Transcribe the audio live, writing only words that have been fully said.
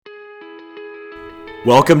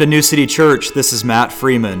Welcome to New City Church. This is Matt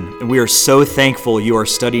Freeman, and we are so thankful you are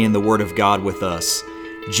studying the Word of God with us.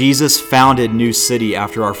 Jesus founded New City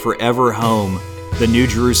after our forever home, the New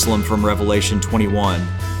Jerusalem from Revelation 21.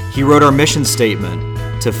 He wrote our mission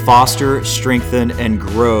statement to foster, strengthen, and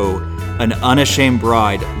grow an unashamed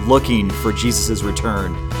bride looking for Jesus'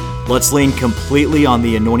 return. Let's lean completely on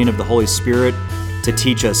the anointing of the Holy Spirit to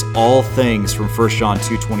teach us all things from 1 John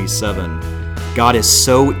 2:27. God is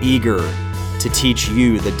so eager to teach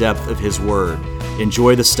you the depth of His Word.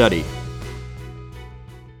 Enjoy the study.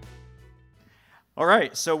 All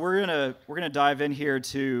right, so we're gonna dive in here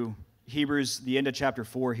to Hebrews, the end of chapter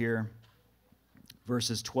 4 here,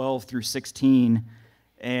 verses 12 through 16,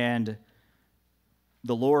 and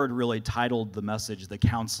the Lord really titled the message "The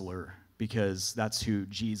Counselor" because that's who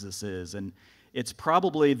Jesus is, and it's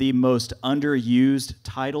probably the most underused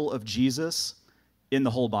title of Jesus in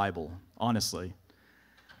the whole Bible, honestly.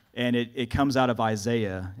 And it comes out of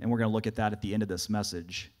Isaiah, and we're going to look at that at the end of this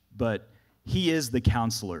message. But He is the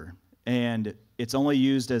Counselor, and it's only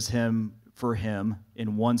used as for him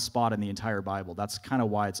in one spot in the entire Bible. That's kind of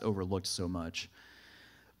why it's overlooked so much.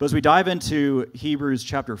 But as we dive into Hebrews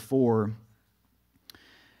chapter 4,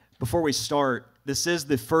 before we start, this is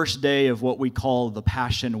the first day of what we call the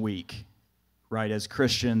Passion Week, right? As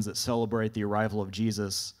Christians that celebrate the arrival of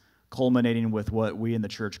Jesus, culminating with what we in the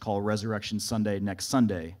church call Resurrection Sunday next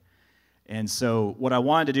Sunday. And so what I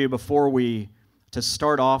wanted to do to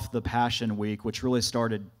start off the Passion Week, which really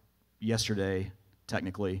started yesterday,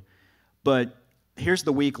 technically, but here's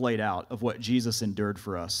the week laid out of what Jesus endured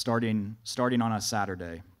for us, starting on a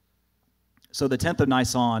Saturday. So the 10th of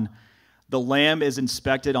Nisan, the Lamb is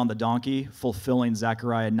inspected on the donkey, fulfilling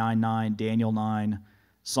Zechariah 9:9, Daniel 9,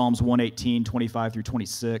 Psalms 118, 25 through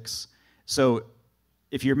 26. So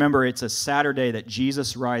if you remember, it's a Saturday that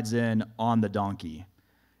Jesus rides in on the donkey.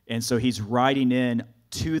 And so he's riding in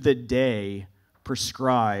to the day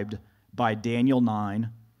prescribed by Daniel 9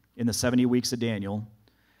 in the 70 weeks of Daniel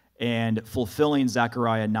and fulfilling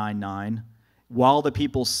Zechariah 9:9 while the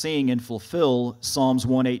people sing and fulfill Psalms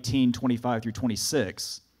 118, 25 through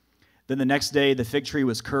 26. Then the next day, the fig tree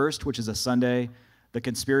was cursed, which is a Sunday. The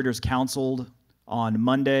conspirators counseled on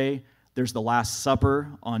Monday. There's the Last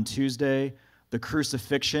Supper on Tuesday. The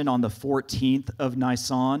crucifixion on the 14th of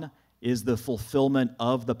Nisan is the fulfillment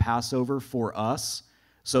of the Passover for us.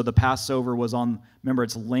 So the Passover was remember,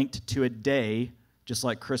 it's linked to a day, just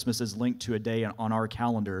like Christmas is linked to a day on our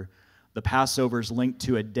calendar. The Passover is linked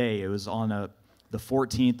to a day. It was on the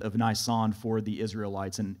 14th of Nisan for the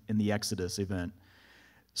Israelites in the Exodus event.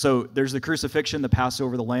 So there's the crucifixion, the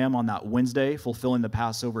Passover, the Lamb on that Wednesday, fulfilling the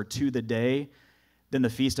Passover to the day. Then the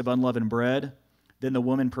Feast of Unleavened Bread. Then the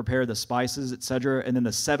woman prepared the spices, etc. And then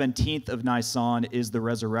the 17th of Nisan is the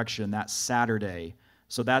resurrection, that Saturday.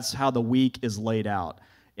 So that's how the week is laid out.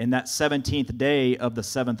 And that 17th day of the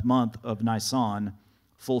 7th month of Nisan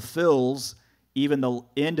fulfills, even the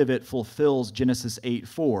end of it fulfills Genesis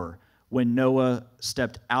 8:4, when Noah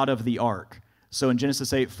stepped out of the ark. So in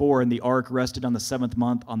Genesis 8:4, and the ark rested on the 7th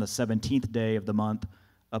month on the 17th day of the month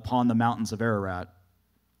upon the mountains of Ararat.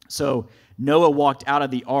 So Noah walked out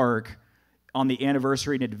of the ark on the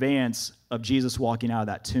anniversary in advance of Jesus walking out of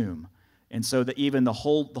that tomb. And so that even the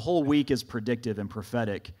whole week is predictive and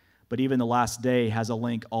prophetic, but even the last day has a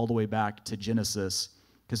link all the way back to Genesis,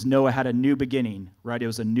 because Noah had a new beginning, right? It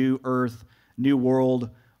was a new earth, new world,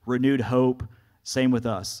 renewed hope. Same with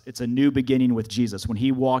us. It's a new beginning with Jesus. When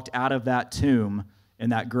he walked out of that tomb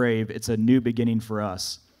and that grave, it's a new beginning for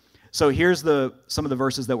us. So here's some of the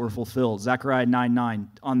verses that were fulfilled. Zechariah 9:9,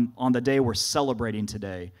 on the day we're celebrating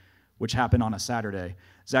today, which happened on a Saturday.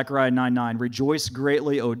 Zechariah 9:9, "Rejoice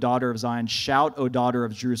greatly, O daughter of Zion. Shout, O daughter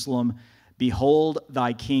of Jerusalem. Behold,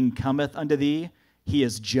 thy king cometh unto thee. He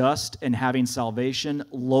is just and having salvation,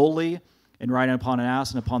 lowly, and riding upon an ass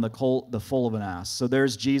and upon the foal of an ass." So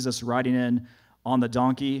there's Jesus riding in on the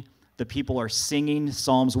donkey. The people are singing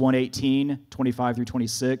Psalms 118, 25 through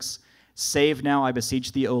 26. "Save now, I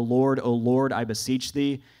beseech thee, O Lord, I beseech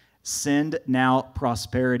thee. Send now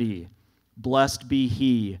prosperity. Blessed be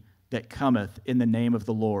he that cometh in the name of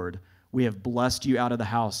the Lord. We have blessed you out of the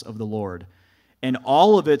house of the Lord." And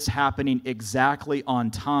all of it's happening exactly on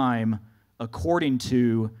time according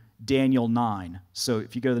to Daniel 9. So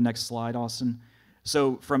if you go to the next slide, Austin.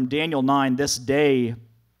 So from Daniel 9, this day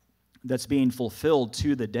that's being fulfilled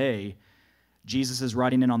to the day, Jesus is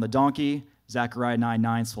riding in on the donkey. Zechariah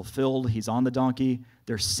 9:9 is fulfilled. He's on the donkey.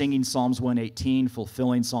 They're singing Psalms 118,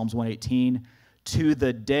 fulfilling Psalms 118 to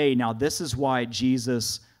the day. Now this is why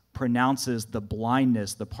Jesus pronounces the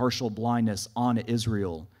blindness, the partial blindness on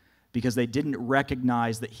Israel, because they didn't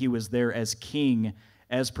recognize that he was there as king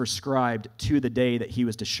as prescribed to the day that he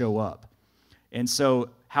was to show up. And so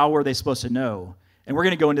how were they supposed to know? And we're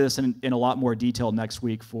going to go into this in a lot more detail next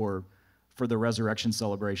week for the resurrection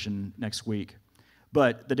celebration next week.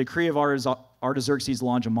 But the decree of Artaxerxes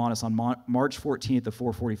Longimanus on March 14th of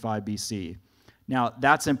 445 BC. Now,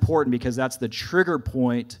 that's important because that's the trigger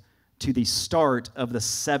point to the start of the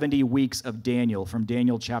 70 weeks of Daniel from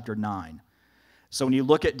Daniel chapter 9. So when you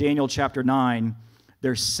look at Daniel chapter 9,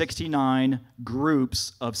 there's 69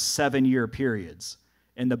 groups of 7-year periods.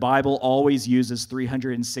 And the Bible always uses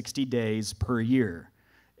 360 days per year.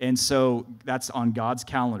 And so that's on God's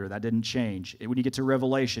calendar. That didn't change. When you get to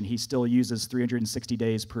Revelation, he still uses 360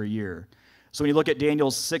 days per year. So when you look at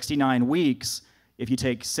Daniel's 69 weeks, if you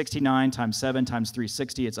take 69 times 7 times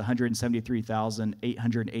 360, it's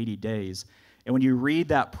 173,880 days. And when you read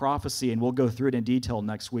that prophecy, and we'll go through it in detail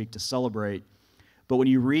next week to celebrate, but when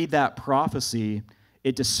you read that prophecy,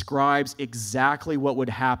 it describes exactly what would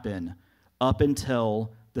happen up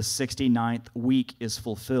until the 69th week is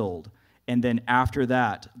fulfilled. And then after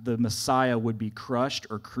that, the Messiah would be crushed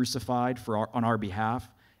or crucified on our behalf,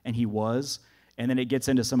 and he was. And then it gets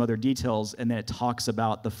into some other details, and then it talks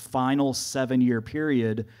about the final 7-year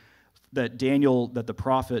period that the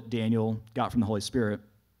prophet Daniel got from the Holy Spirit.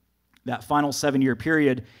 That final 7-year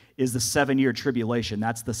period is the 7-year tribulation.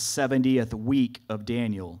 That's the 70th week of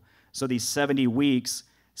Daniel. So these 70 weeks,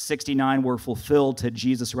 69 were fulfilled to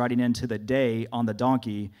Jesus riding into the day on the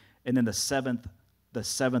donkey, and then the seventh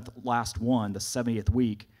last one, the 70th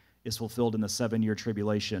week, is fulfilled in the 7-year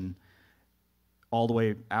tribulation all the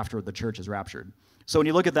way after the church is raptured. So when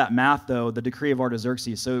you look at that math, though, the decree of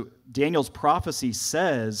Artaxerxes, so Daniel's prophecy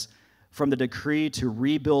says from the decree to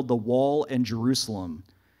rebuild the wall in Jerusalem.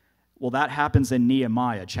 Well, that happens in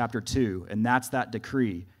Nehemiah chapter 2, and that's that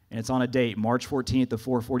decree. And it's on a date, March 14th of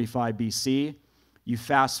 445 BC. You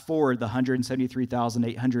fast forward the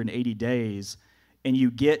 173,880 days, and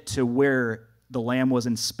you get to where the lamb was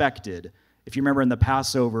inspected. If you remember in the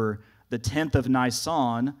Passover, the 10th of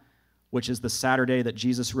Nisan, which is the Saturday that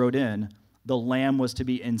Jesus rode in, the lamb was to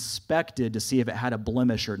be inspected to see if it had a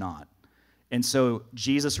blemish or not. And so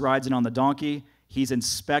Jesus rides in on the donkey. He's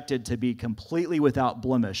inspected to be completely without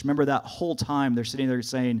blemish. Remember that whole time they're sitting there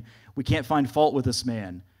saying, we can't find fault with this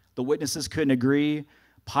man. The witnesses couldn't agree.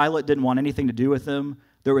 Pilate didn't want anything to do with him.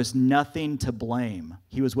 There was nothing to blame.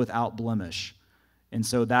 He was without blemish. And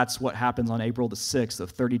so that's what happens on April the 6th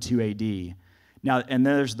of 32 AD. Now, and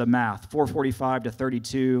there's the math. 445 to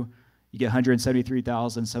 32, you get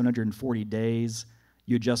 173,740 days.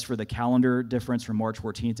 You adjust for the calendar difference from March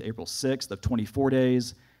 14th to April 6th of 24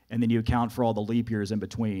 days, and then you account for all the leap years in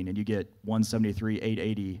between, and you get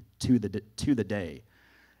 173,880 to the day.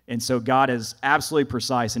 And so God is absolutely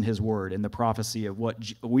precise in his word, and the prophecy of what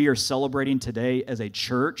we are celebrating today as a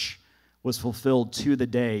church was fulfilled to the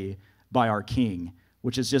day by our King,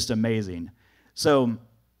 which is just amazing. So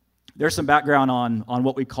there's some background on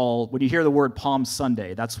what we call, when you hear the word Palm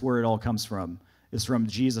Sunday, that's where it all comes from. It's from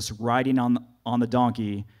Jesus riding on the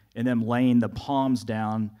donkey and then laying the palms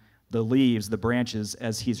down, the leaves, the branches,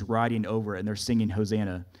 as he's riding over it, and they're singing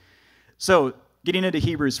Hosanna. So getting into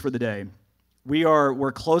Hebrews for the day.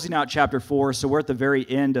 We're closing out chapter 4, so we're at the very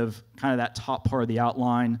end of kind of that top part of the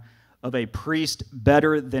outline of a priest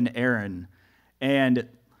better than Aaron. And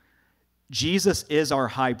Jesus is our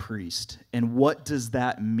high priest, and what does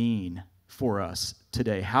that mean for us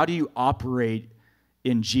today? How do you operate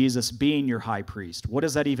in Jesus being your high priest? What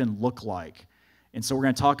does that even look like? And so we're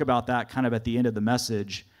going to talk about that kind of at the end of the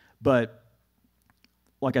message, but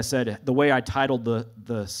like I said, the way I titled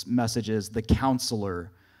the message is The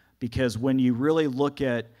Counselor, because when you really look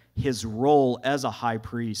at his role as a high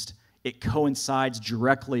priest, it coincides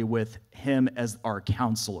directly with him as our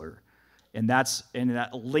counselor. And that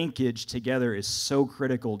linkage together is so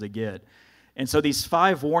critical to get. And so these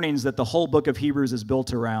 5 warnings that the whole book of Hebrews is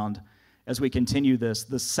built around as we continue this,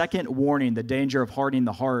 the second warning, the danger of hardening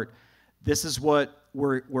the heart, this is what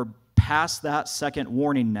we're past that second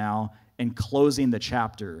warning now and closing the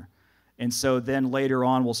chapter. And so then later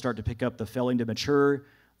on we'll start to pick up the failing to mature,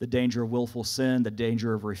 the danger of willful sin, the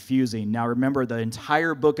danger of refusing. Now remember, the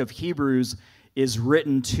entire book of Hebrews is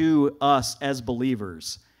written to us as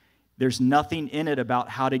believers. There's nothing in it about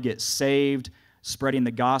how to get saved, spreading the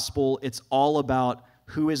gospel. It's all about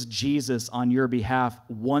who is Jesus on your behalf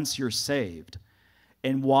once you're saved,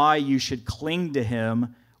 and why you should cling to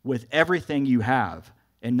him with everything you have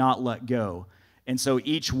and not let go. And so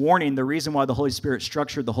each warning, the reason why the Holy Spirit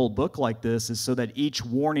structured the whole book like this is so that each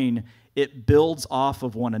warning, it builds off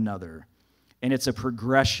of one another, and it's a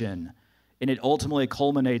progression, and it ultimately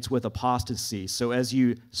culminates with apostasy. So as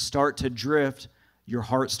you start to drift, your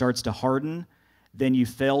heart starts to harden, then you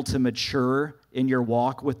fail to mature in your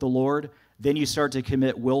walk with the Lord, then you start to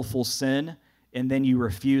commit willful sin, and then you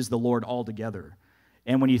refuse the Lord altogether.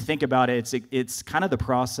 And when you think about it, it's kind of the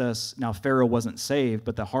process. Now, Pharaoh wasn't saved,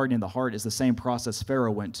 but the hardening of the heart is the same process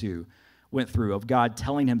Pharaoh went through, of God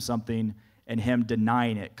telling him something and him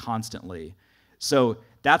denying it constantly. So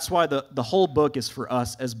that's why the whole book is for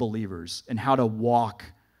us as believers and how to walk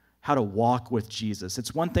with Jesus.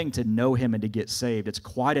 It's one thing to know him and to get saved. It's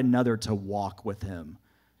quite another to walk with him.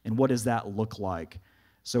 And what does that look like?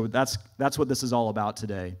 So that's what this is all about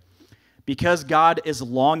today. Because God is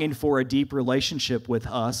longing for a deep relationship with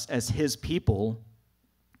us as his people,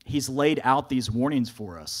 he's laid out these warnings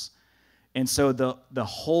for us. And so the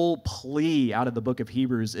whole plea out of the book of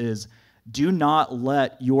Hebrews is, do not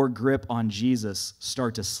let your grip on Jesus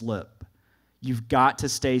start to slip. You've got to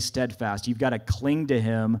stay steadfast. You've got to cling to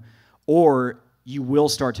him, or you will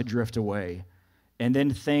start to drift away. And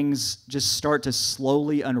then things just start to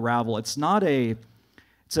slowly unravel. It's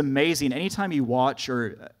amazing. Anytime you watch,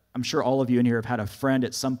 or I'm sure all of you in here have had a friend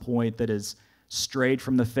at some point that has strayed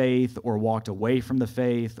from the faith or walked away from the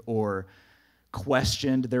faith or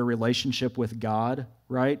questioned their relationship with God,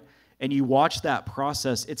 right? And you watch that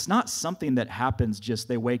process. It's not something that happens just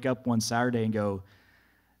they wake up one Saturday and go,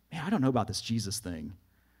 man, I don't know about this Jesus thing.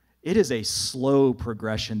 It is a slow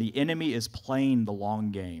progression. The enemy is playing the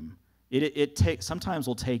long game. It sometimes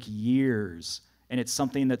will take years, and it's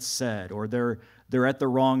something that's said, or they're at the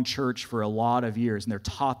wrong church for a lot of years, and they're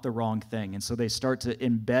taught the wrong thing, and so they start to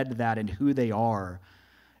embed that in who they are,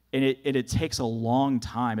 and it takes a long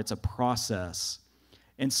time. It's a process.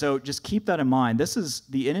 And so just keep that in mind.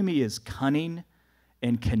 The enemy is cunning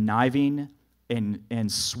and conniving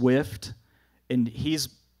and swift, and he's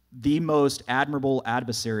the most admirable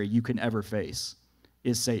adversary you can ever face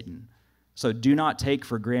is Satan. So do not take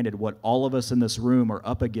for granted what all of us in this room are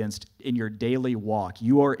up against in your daily walk.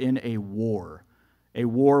 You are in a war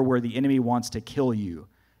where the enemy wants to kill you,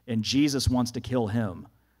 and Jesus wants to kill him.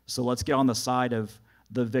 So let's get on the side of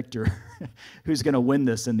the victor who's going to win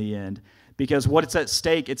this in the end. Because what's at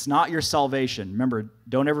stake, it's not your salvation. Remember,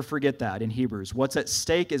 don't ever forget that in Hebrews. What's at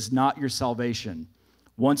stake is not your salvation.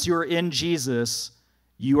 Once you're in Jesus,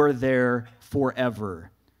 you are there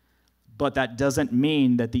forever. But that doesn't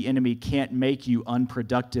mean that the enemy can't make you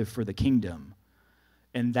unproductive for the kingdom.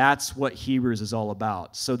 And that's what Hebrews is all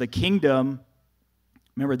about. So the kingdom,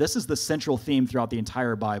 remember, this is the central theme throughout the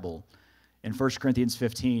entire Bible. In 1 Corinthians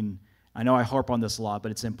 15, I know I harp on this a lot,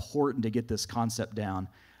 but it's important to get this concept down.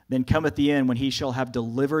 Then cometh the end, when he shall have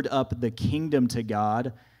delivered up the kingdom to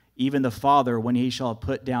God, even the Father, when he shall have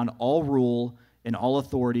put down all rule and all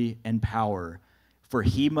authority and power. For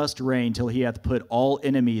he must reign till he hath put all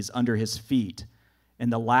enemies under his feet.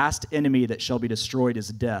 And the last enemy that shall be destroyed is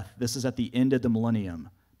death. This is at the end of the millennium.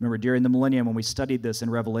 Remember, during the millennium, when we studied this in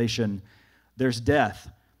Revelation, there's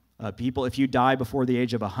death. People, if you die before the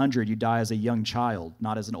age of 100, you die as a young child,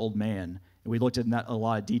 not as an old man. And we looked at a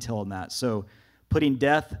lot of detail on that. So putting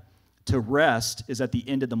death to rest is at the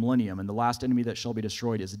end of the millennium, and the last enemy that shall be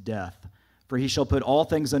destroyed is death. For he shall put all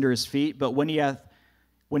things under his feet, but when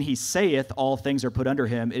he saith all things are put under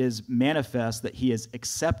him, it is manifest that he is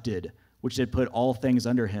accepted, which did put all things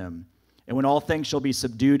under him. And when all things shall be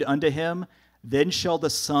subdued unto him, then shall the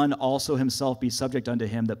Son also himself be subject unto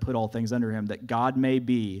him that put all things under him, that God may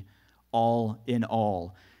be all in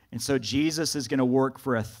all. And so Jesus is going to work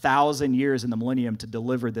for 1,000 years in the millennium to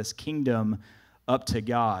deliver this kingdom up to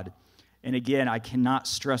God. And again, I cannot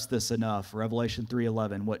stress this enough. Revelation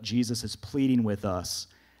 3:11, what Jesus is pleading with us.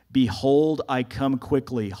 Behold, I come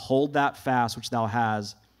quickly. Hold that fast which thou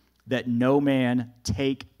hast, that no man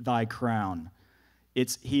take thy crown.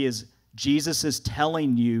 Jesus is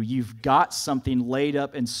telling you, you've got something laid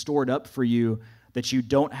up and stored up for you that you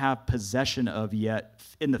don't have possession of yet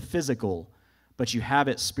in the physical, but you have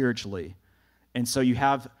it spiritually. And so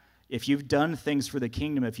if you've done things for the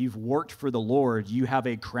kingdom, if you've worked for the Lord, you have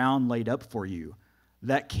a crown laid up for you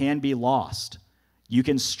that can be lost. You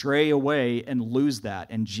can stray away and lose that.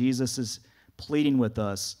 And Jesus is pleading with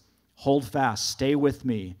us, hold fast, stay with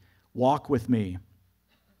me, walk with me.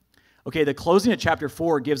 Okay, the closing of chapter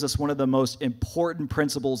 4 gives us one of the most important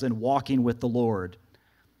principles in walking with the Lord,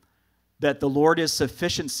 that the Lord is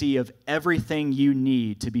sufficiency of everything you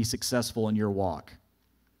need to be successful in your walk.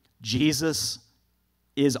 Jesus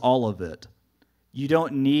is all of it. You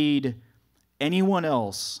don't need anyone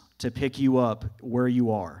else to pick you up where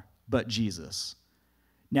you are but Jesus.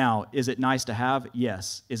 Now, is it nice to have?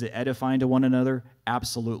 Yes. Is it edifying to one another?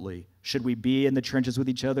 Absolutely. Should we be in the trenches with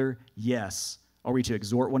each other? Yes. Are we to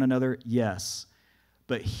exhort one another? Yes.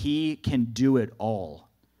 But he can do it all.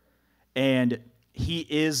 And He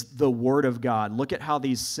is the Word of God. Look at how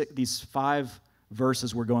these 5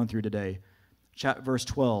 verses we're going through today. Verse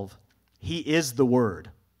 12, He is the Word.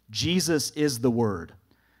 Jesus is the Word.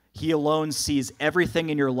 He alone sees everything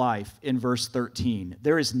in your life in verse 13.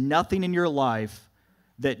 There is nothing in your life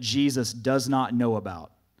that Jesus does not know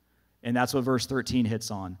about. And that's what verse 13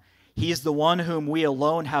 hits on. He is the one whom we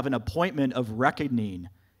alone have an appointment of reckoning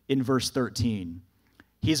in verse 13.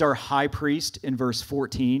 He's our high priest in verse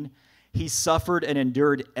 14. He suffered and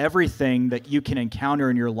endured everything that you can encounter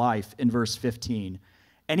in your life in verse 15.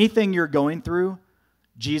 Anything you're going through,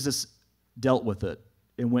 Jesus dealt with it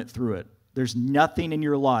and went through it. There's nothing in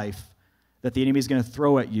your life that the enemy is going to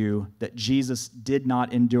throw at you that Jesus did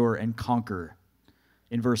not endure and conquer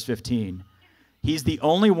in verse 15. He's the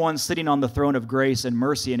only one sitting on the throne of grace and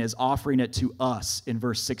mercy and is offering it to us in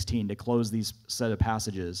verse 16 to close these set of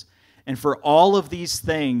passages. And for all of these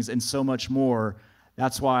things and so much more,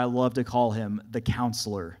 that's why I love to call him the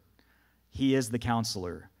Counselor. He is the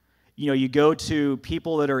Counselor. You know, you go to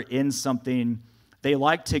people that are in something, they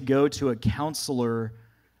like to go to a counselor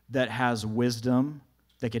that has wisdom,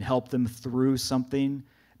 that can help them through something,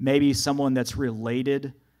 maybe someone that's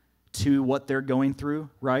related to what they're going through,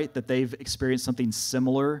 right? That they've experienced something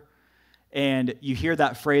similar. And you hear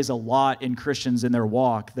that phrase a lot in Christians in their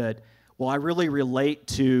walk that, well, I really relate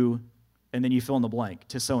to, and then you fill in the blank,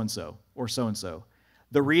 to so-and-so or so-and-so.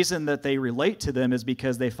 The reason that they relate to them is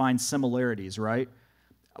because they find similarities, right?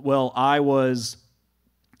 Well, I was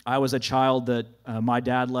a child that my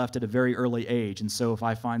dad left at a very early age, and so if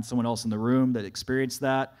I find someone else in the room that experienced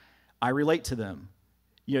that, I relate to them.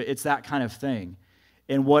 You know, it's that kind of thing.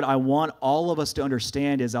 And what I want all of us to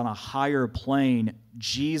understand is on a higher plane,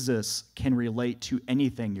 Jesus can relate to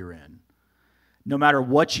anything you're in. No matter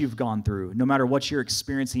what you've gone through, no matter what you're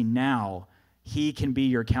experiencing now, he can be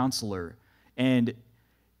your counselor. And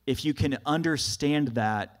if you can understand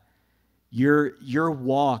that, your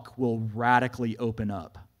walk will radically open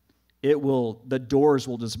up. The doors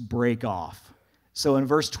will just break off. So in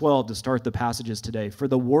verse 12, to start the passages today, for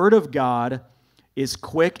the word of God is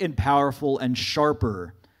quick and powerful and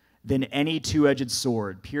sharper than any two-edged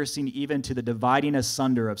sword, piercing even to the dividing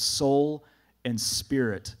asunder of soul and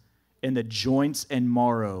spirit, and the joints and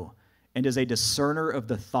marrow, and is a discerner of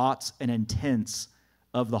the thoughts and intents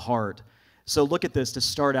of the heart. So look at this to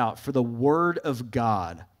start out. For the word of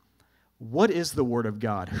God. What is the word of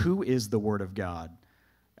God? Who is the word of God?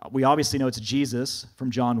 We obviously know it's Jesus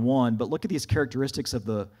from John 1, but look at these characteristics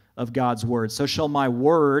of God's word. So shall my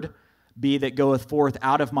word be that goeth forth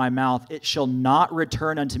out of my mouth. It shall not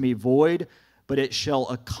return unto me void, but it shall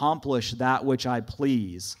accomplish that which I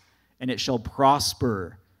please, and it shall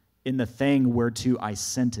prosper in the thing whereto I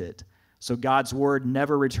sent it. So God's word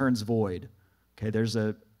never returns void. Okay, there's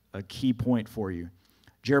a key point for you.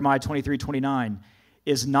 Jeremiah 23:29,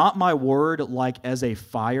 is not my word like as a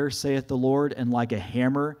fire, saith the Lord, and like a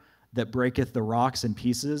hammer that breaketh the rocks in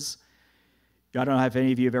pieces? I don't know if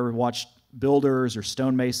any of you have ever watched builders or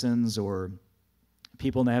stonemasons or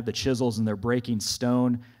people, and they have the chisels and they're breaking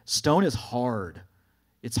stone. Stone is hard.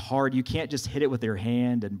 It's hard. You can't just hit it with your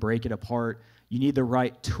hand and break it apart. You need the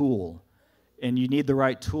right tool, and you need the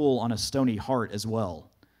right tool on a stony heart as well,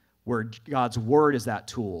 where God's word is that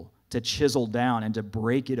tool to chisel down and to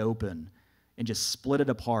break it open and just split it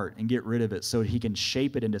apart and get rid of it so he can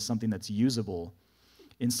shape it into something that's usable.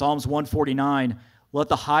 In Psalms 149, let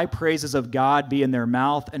the high praises of God be in their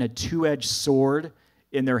mouth and a two-edged sword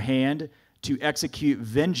in their hand to execute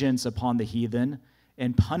vengeance upon the heathen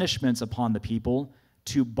and punishments upon the people,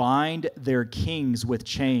 to bind their kings with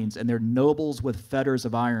chains and their nobles with fetters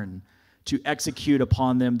of iron, to execute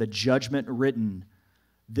upon them the judgment written.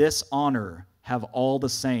 This honor have all the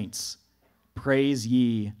saints. Praise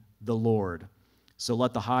ye the Lord. So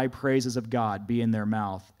let the high praises of God be in their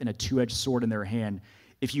mouth and a two-edged sword in their hand.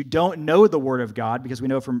 If you don't know the word of God, because we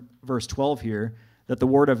know from verse 12 here that the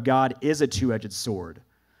word of God is a two-edged sword.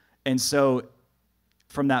 And so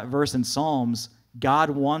from that verse in Psalms,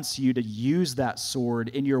 God wants you to use that sword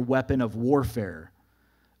in your weapon of warfare.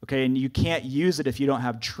 Okay, and you can't use it if you don't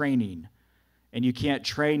have training. And you can't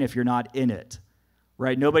train if you're not in it.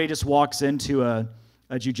 Right? Nobody just walks into a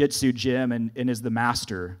jiu-jitsu gym and is the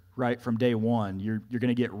master, right, from day one. You're going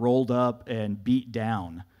to get rolled up and beat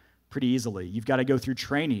down pretty easily. You've got to go through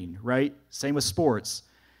training, right? Same with sports.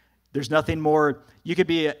 There's nothing more. You could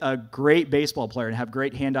be a great baseball player and have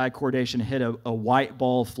great hand-eye coordination, hit a white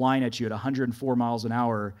ball flying at you at 104 miles an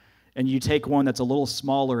hour, and you take one that's a little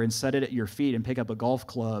smaller and set it at your feet and pick up a golf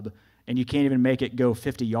club, and you can't even make it go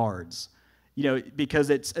 50 yards, because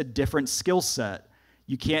it's a different skill set.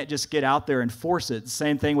 You can't just get out there and force it.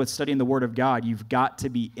 Same thing with studying the Word of God. You've got to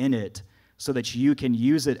be in it so that you can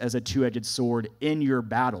use it as a two-edged sword in your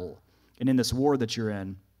battle and in this war that you're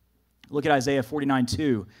in. Look at Isaiah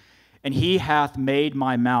 49:2. And he hath made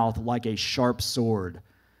my mouth like a sharp sword.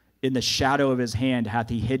 In the shadow of his hand hath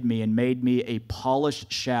he hid me, and made me a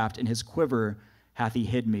polished shaft. In his quiver hath he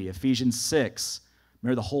hid me. Ephesians 6,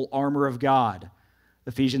 remember the whole armor of God.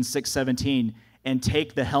 Ephesians 6:17, and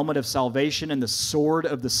take the helmet of salvation and the sword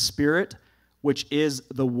of the Spirit, which is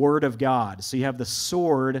the word of God. So you have the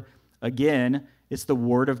sword, again, it's the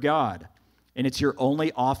word of God. And it's your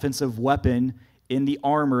only offensive weapon in the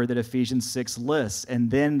armor that Ephesians 6 lists. And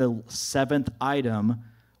then the seventh item,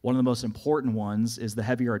 one of the most important ones, is the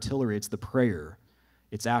heavy artillery. It's the prayer.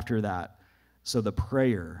 It's after that. So the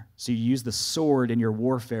prayer. So you use the sword in your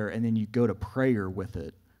warfare, and then you go to prayer with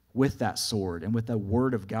it, with that sword and with the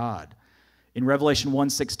word of God. In Revelation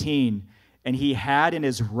 1:16, and he had in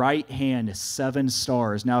his right hand 7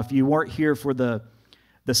 stars. Now, if you weren't here for the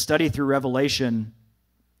study through Revelation,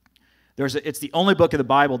 it's the only book of the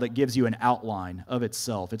Bible that gives you an outline of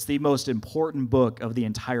itself. It's the most important book of the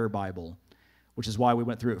entire Bible, which is why we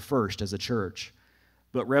went through it first as a church.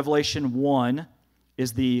 But Revelation 1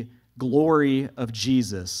 is the glory of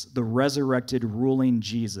Jesus, the resurrected, ruling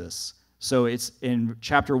Jesus. So it's in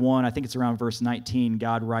chapter 1, I think it's around verse 19,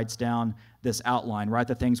 God writes down this outline. Write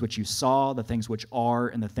the things which you saw, the things which are,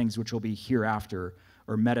 and the things which will be hereafter,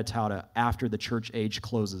 or metatauta, after the church age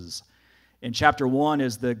closes. In chapter 1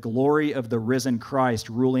 is the glory of the risen Christ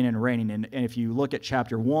ruling and reigning. And if you look at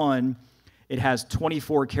chapter 1, it has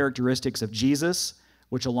 24 characteristics of Jesus,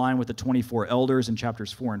 which align with the 24 elders in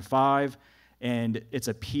chapters 4 and 5. And it's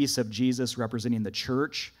a piece of Jesus representing the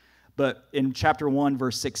church. But in chapter 1,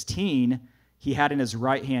 verse 16, he had in his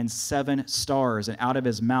right hand 7 stars, and out of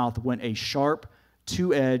his mouth went a sharp,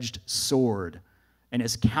 two-edged sword. And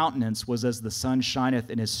his countenance was as the sun shineth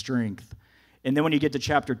in his strength. And then when you get to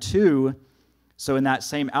chapter 2, so in that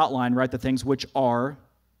same outline, write the things which are,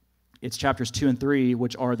 it's chapters 2 and 3,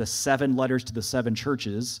 which are the 7 letters to the 7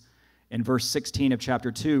 churches. In verse 16 of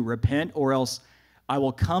chapter 2, repent, or else I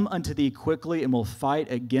will come unto thee quickly and will fight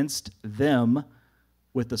against them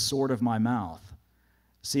with the sword of my mouth.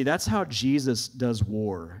 See, that's how Jesus does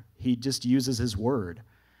war. He just uses his word,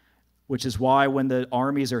 which is why when the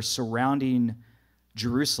armies are surrounding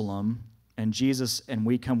Jerusalem, and Jesus, and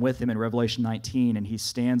we come with him in Revelation 19, and he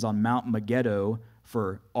stands on Mount Megiddo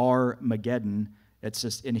for Armageddon. It's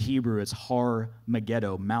just, in Hebrew, it's Har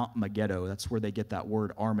Megiddo, Mount Megiddo. That's where they get that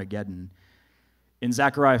word Armageddon. In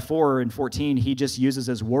Zechariah 4 and 14, he just uses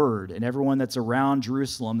his word, and everyone that's around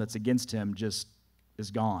Jerusalem that's against him just is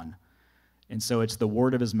gone. And so it's the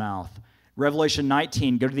word of his mouth. Revelation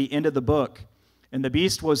 19, go to the end of the book. And the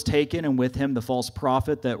beast was taken, and with him the false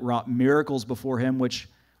prophet that wrought miracles before him,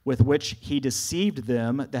 with which he deceived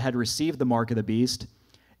them that had received the mark of the beast,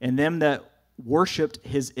 and them that worshipped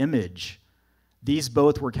his image. These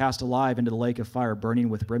both were cast alive into the lake of fire, burning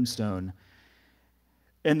with brimstone.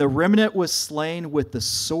 And the remnant was slain with the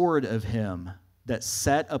sword of him that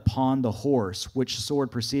sat upon the horse, which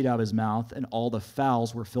sword proceeded out of his mouth, and all the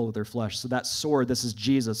fowls were filled with their flesh. So that sword, this is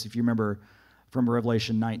Jesus, if you remember from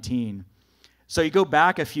Revelation 19. So you go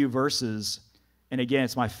back a few verses, and again,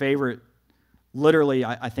 it's my favorite. Literally,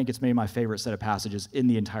 I think it's maybe my favorite set of passages in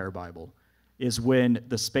the entire Bible, is when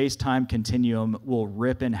the space-time continuum will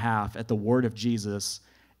rip in half at the word of Jesus,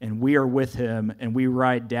 and we are with him, and we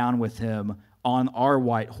ride down with him on our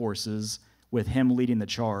white horses, with him leading the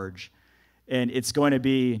charge. And it's going to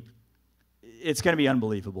be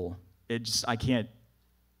unbelievable. I don't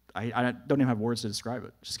even have words to describe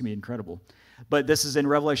it. It's just going to be incredible. But this is in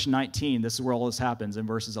Revelation 19. This is where all this happens, in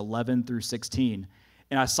verses 11 through 16.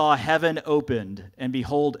 And I saw heaven opened, and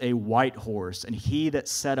behold, a white horse, and he that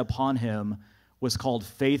sat upon him was called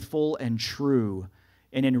Faithful and True,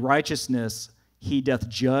 and in righteousness he doth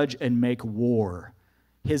judge and make war.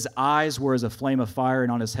 His eyes were as a flame of fire,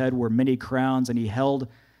 and on his head were many crowns, and he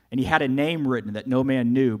had a name written that no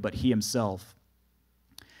man knew but he himself.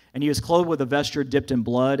 And he was clothed with a vesture dipped in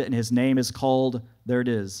blood, and his name is called, there it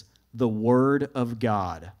is, the Word of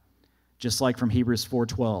God, just like from Hebrews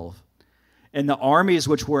 4:12. And the armies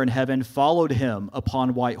which were in heaven followed him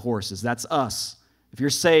upon white horses. That's us. If you're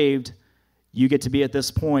saved, you get to be at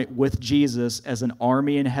this point with Jesus as an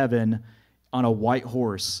army in heaven on a white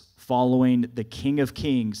horse, following the King of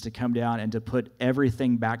Kings to come down and to put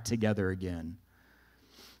everything back together again.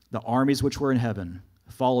 The armies which were in heaven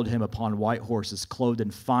followed him upon white horses, clothed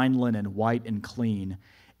in fine linen, white and clean.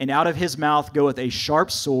 And out of his mouth goeth a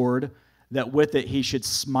sharp sword, that with it he should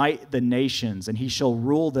smite the nations, and he shall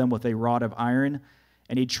rule them with a rod of iron,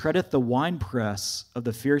 and he treadeth the winepress of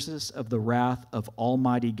the fierceness of the wrath of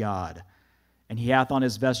Almighty God. and he hath on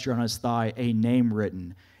his vesture on his thigh a name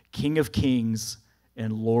written, King of Kings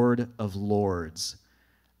and Lord of Lords.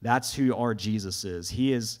 That's who our Jesus is.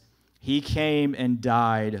 He came and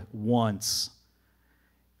died once,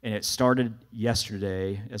 and it started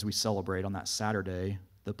yesterday as we celebrate on that Saturday,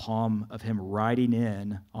 the palm of him riding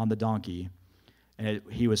in on the donkey. And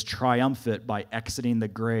he was triumphant by exiting the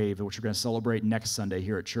grave, which we're going to celebrate next Sunday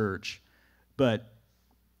here at church. But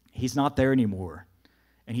he's not there anymore.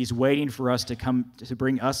 And he's waiting for us to come to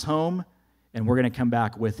bring us home, and we're going to come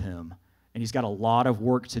back with him. And he's got a lot of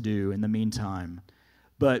work to do in the meantime.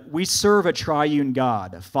 But we serve a triune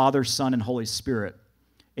God, Father, Son, and Holy Spirit.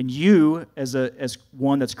 And you, as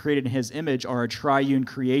one that's created in his image, are a triune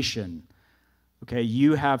creation. Okay,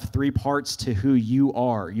 you have three parts to who you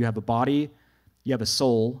are. You have a body, you have a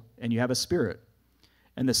soul, and you have a spirit.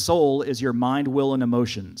 And the soul is your mind, will, and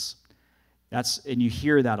emotions. And you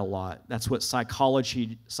hear that a lot. That's what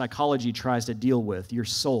psychology tries to deal with, your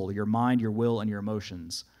soul, your mind, your will, and your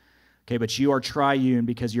emotions. Okay, but you are triune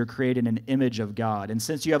because you're created in an image of God. And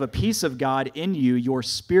since you have a piece of God in you, your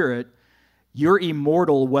spirit, you're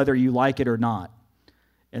immortal whether you like it or not.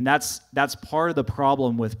 And that's part of the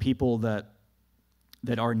problem with people that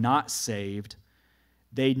are not saved.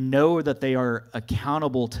 They know that they are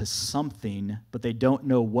accountable to something, but they don't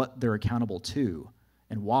know what they're accountable to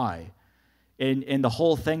and why. And the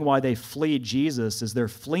whole thing why they flee Jesus is they're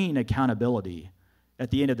fleeing accountability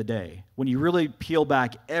at the end of the day. When you really peel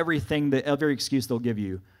back every excuse they'll give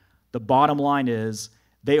you, the bottom line is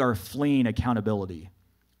they are fleeing accountability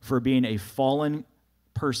for being a fallen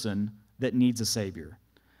person that needs a Savior.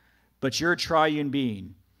 But you're a triune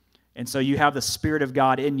being, and so you have the Spirit of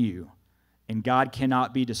God in you, and God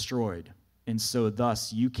cannot be destroyed, and so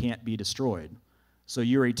thus you can't be destroyed. So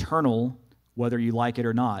you're eternal whether you like it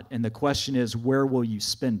or not, and the question is, where will you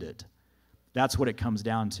spend it? That's what it comes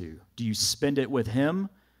down to. Do you spend it with him,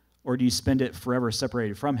 or do you spend it forever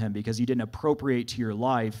separated from him because you didn't appropriate to your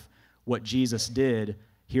life what Jesus did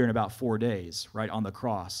here in about 4 days, right, on the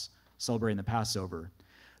cross, celebrating the Passover?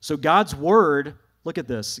 So God's word, look at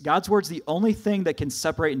this, God's word's the only thing that can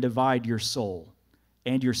separate and divide your soul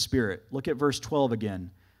and your spirit. Look at verse 12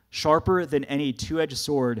 again. Sharper than any two-edged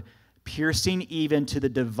sword, piercing even to the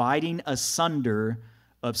dividing asunder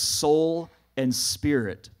of soul and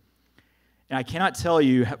spirit. And I cannot tell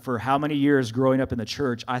you for how many years growing up in the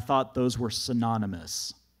church, I thought those were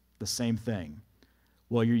synonymous, the same thing.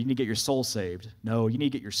 Well, you need to get your soul saved. No, you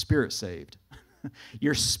need to get your spirit saved.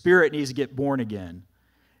 Your spirit needs to get born again.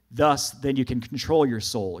 Thus, then you can control your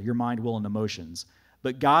soul, your mind, will, and emotions.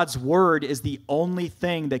 But God's word is the only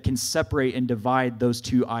thing that can separate and divide those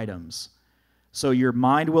two items. So your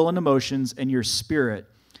mind, will, and emotions, and your spirit.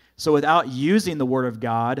 So without using the word of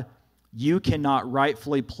God, you cannot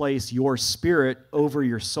rightfully place your spirit over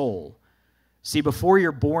your soul. See, before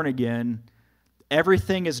you're born again,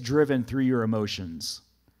 everything is driven through your emotions.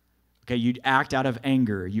 Okay, you act out of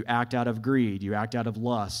anger, you act out of greed, you act out of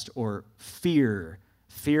lust or fear.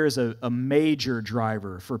 Fear is a major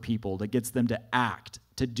driver for people that gets them to act,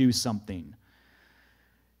 to do something.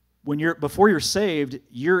 Before you're saved,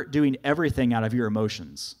 you're doing everything out of your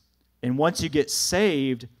emotions. And once you get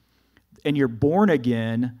saved and you're born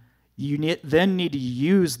again, you then need to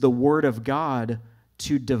use the Word of God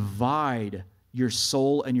to divide your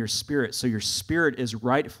soul and your spirit, so your spirit is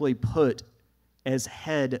rightfully put as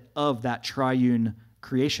head of that triune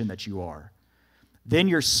creation that you are. Then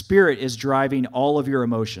your spirit is driving all of your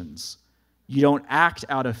emotions. You don't act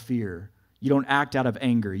out of fear. You don't act out of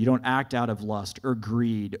anger. You don't act out of lust or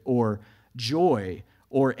greed or joy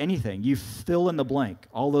or anything. You fill in the blank,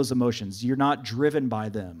 all those emotions. You're not driven by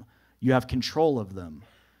them. You have control of them.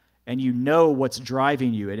 And you know what's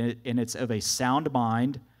driving you, and it's of a sound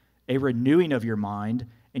mind, a renewing of your mind,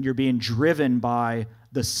 and you're being driven by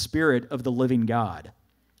the Spirit of the living God,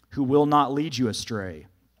 who will not lead you astray.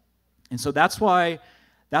 And so that's why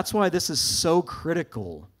this is so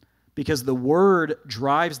critical, because the Word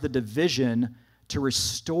drives the division to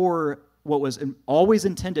restore what was always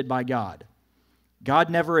intended by God.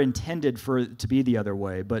 God never intended for it to be the other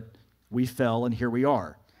way, but we fell, and here we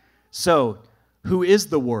are. So, who is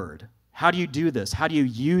the Word? How do you do this? How do you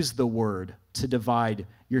use the Word to divide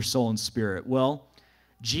your soul and spirit? Well,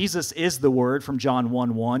 Jesus is the Word from John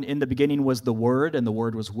 1:1. In the beginning was the Word, and the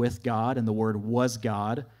Word was with God, and the Word was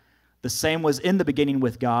God. The same was in the beginning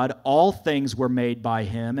with God. All things were made by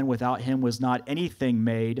him, and without him was not anything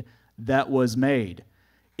made that was made.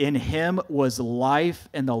 In him was life,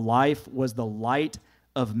 and the life was the light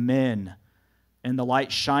of men. And the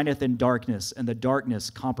light shineth in darkness, and the darkness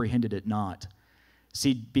comprehended it not.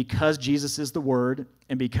 See, because Jesus is the Word,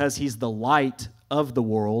 and because he's the light of the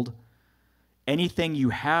world, anything you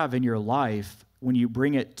have in your life, when you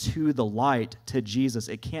bring it to the light, to Jesus,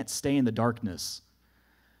 it can't stay in the darkness,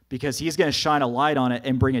 because he's going to shine a light on it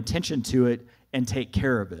and bring attention to it and take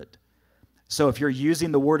care of it. So if you're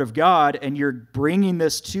using the Word of God and you're bringing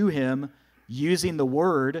this to him, using the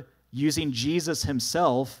Word, using Jesus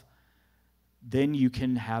himself, then you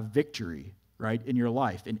can have victory, right, in your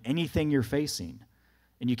life, in anything you're facing.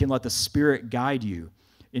 And you can let the Spirit guide you.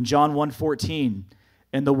 In John 1:14,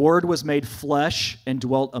 and the Word was made flesh and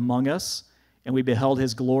dwelt among us, and we beheld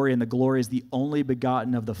his glory, and the glory is the only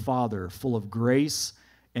begotten of the Father, full of grace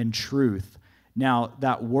and truth. Now,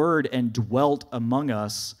 that word "and dwelt among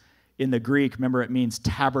us" in the Greek, remember, it means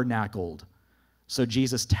tabernacled. So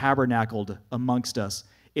Jesus tabernacled amongst us.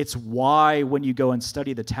 It's why when you go and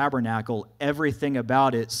study the tabernacle, everything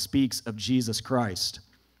about it speaks of Jesus Christ.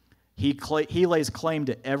 He lays claim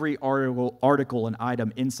to every article and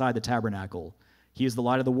item inside the tabernacle. He is the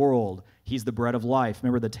light of the world. He's the bread of life.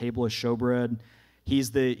 Remember the table of showbread? He's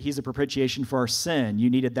a propitiation for our sin. You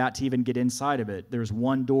needed that to even get inside of it. There's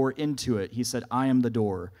one door into it. He said, I am the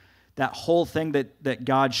door. That whole thing that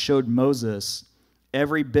God showed Moses,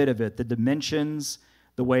 every bit of it, the dimensions,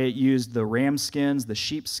 the way it used the ram skins, the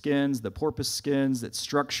sheep skins, the porpoise skins, that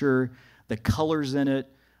structure, the colors in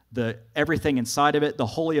it, everything inside of it, the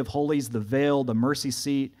Holy of Holies, the veil, the mercy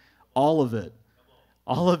seat, all of it.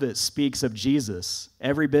 All of it speaks of Jesus,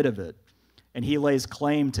 every bit of it. And he lays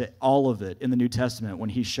claim to all of it in the New Testament when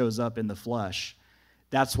he shows up in the flesh.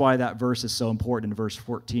 That's why that verse is so important in verse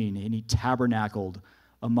 14. And he tabernacled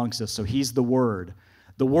amongst us. So he's the Word.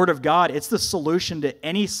 The Word of God, it's the solution to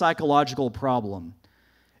any psychological problem.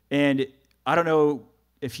 And I don't know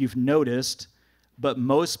if you've noticed, but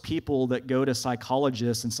most people that go to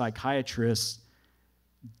psychologists and psychiatrists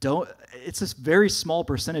it's a very small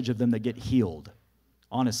percentage of them that get healed,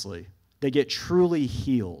 honestly. They get truly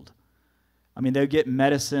healed. I mean, they'll get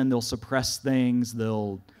medicine, they'll suppress things,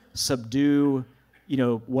 they'll subdue,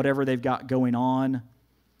 whatever they've got going on.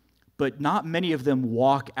 But not many of them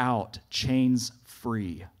walk out chains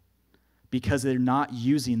free because they're not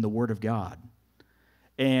using the Word of God.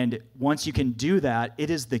 And once you can do that, it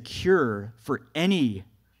is the cure for anything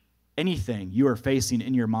you are facing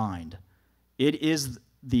in your mind. It is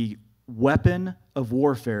the weapon of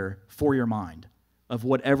warfare for your mind, of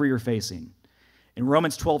whatever you're facing. In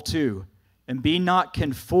Romans 12:2, and be not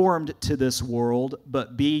conformed to this world,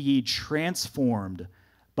 but be ye transformed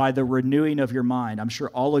by the renewing of your mind. I'm sure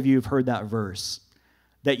all of you have heard that verse.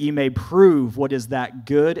 That ye may prove what is that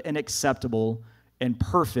good and acceptable and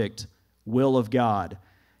perfect will of God.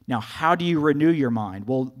 Now, how do you renew your mind?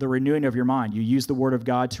 Well, the renewing of your mind. You use the Word of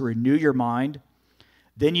God to renew your mind.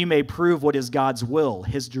 Then you may prove what is God's will,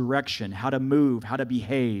 his direction, how to move, how to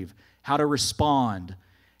behave, how to respond,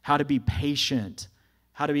 how to be patient,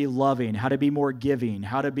 how to be loving, how to be more giving,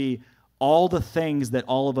 how to be all the things that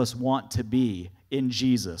all of us want to be in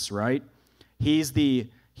Jesus, right? He's the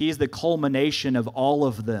culmination of all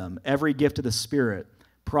of them, every gift of the Spirit,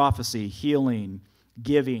 prophecy, healing,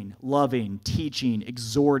 giving, loving, teaching,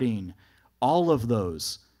 exhorting, all of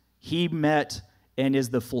those. He met and is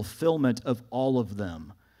the fulfillment of all of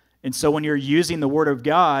them. And so when you're using the Word of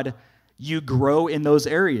God, you grow in those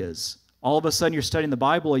areas. All of a sudden you're studying the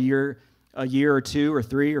Bible a year or 2 or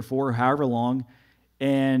 3 or 4, or however long,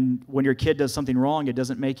 and when your kid does something wrong, it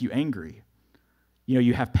doesn't make you angry.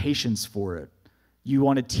 You have patience for it. You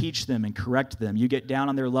want to teach them and correct them. You get down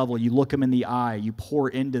on their level. You look them in the eye. You pour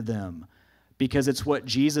into them because it's what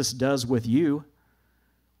Jesus does with you,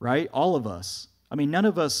 right? All of us. I mean, none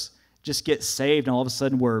of us just get saved and all of a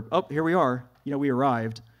sudden here we are. We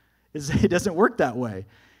arrived. It doesn't work that way.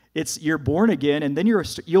 You're born again, and then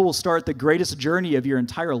you will start the greatest journey of your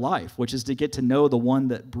entire life, which is to get to know the one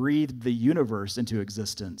that breathed the universe into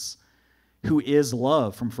existence, who is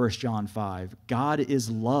love, from 1 John 5. God is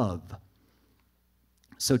love.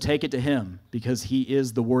 So take it to him, because he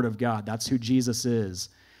is the Word of God. That's who Jesus is.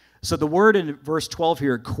 So the word in verse 12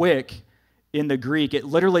 here, quick, in the Greek, it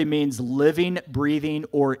literally means living, breathing,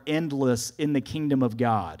 or endless in the kingdom of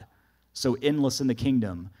God. So endless in the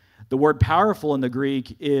kingdom. The word powerful in the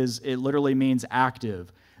Greek it literally means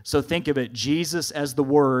active. So think of it, Jesus as the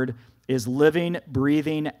Word is living,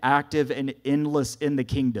 breathing, active, and endless in the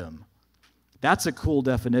kingdom. That's a cool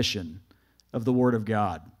definition of the Word of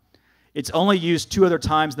God. It's only used 2 other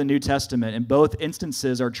times in the New Testament, and both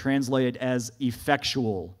instances are translated as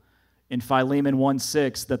effectual. In Philemon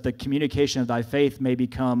 1:6, that the communication of thy faith may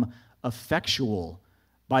become effectual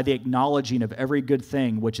by the acknowledging of every good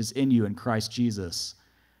thing which is in you in Christ Jesus.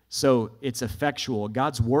 So it's effectual.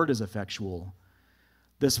 God's Word is effectual.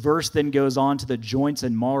 This verse then goes on to the joints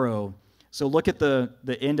and marrow. So look at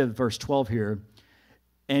the end of verse 12 here.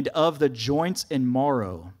 And of the joints and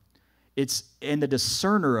marrow, it's in the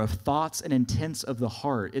discerner of thoughts and intents of the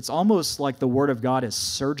heart. It's almost like the Word of God is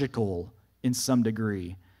surgical in some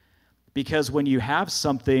degree. Because when you have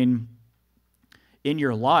something in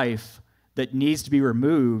your life that needs to be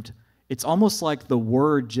removed, it's almost like the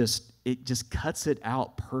Word just cuts it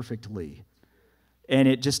out perfectly. And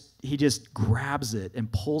he just grabs it and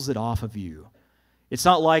pulls it off of you. It's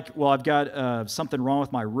not like, well, I've got something wrong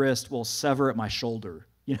with my wrist, well, sever at my shoulder.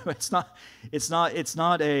 It's not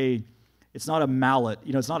a mallet.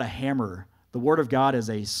 It's not a hammer. The Word of God is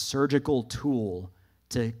a surgical tool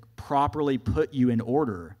to properly put you in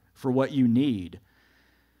order for what you need.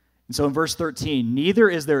 And so in verse 13, neither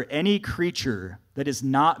is there any creature that is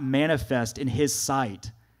not manifest in his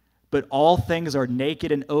sight, but all things are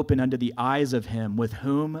naked and open unto the eyes of him with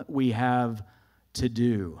whom we have to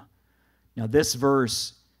do. Now this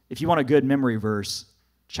verse, if you want a good memory verse,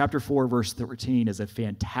 chapter 4, verse 13 is a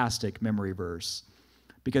fantastic memory verse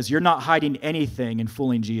because you're not hiding anything and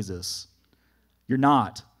fooling Jesus. You're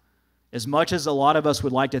not. As much as a lot of us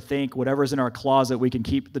would like to think whatever's in our closet, we can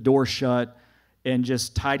keep the door shut and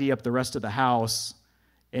just tidy up the rest of the house,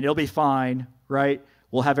 and it'll be fine, right?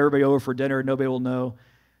 We'll have everybody over for dinner, nobody will know.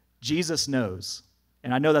 Jesus knows.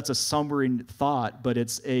 And I know that's a sobering thought, but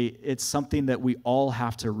it's something that we all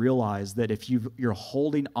have to realize, that if you're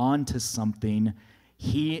holding on to something,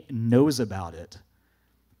 he knows about it,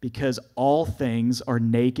 because all things are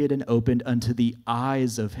naked and opened unto the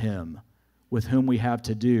eyes of him with whom we have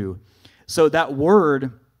to do. So that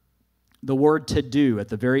word, the word to do at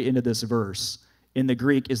the very end of this verse in the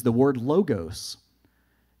Greek is the word logos.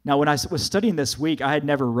 Now, when I was studying this week, I had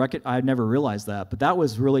never realized that, but that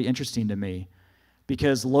was really interesting to me,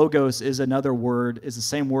 because logos is another word, is the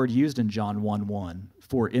same word used in John 1:1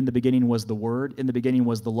 for in the beginning was the Word, in the beginning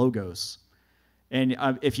was the logos. And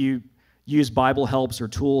if you use Bible helps or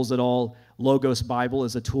tools at all, Logos Bible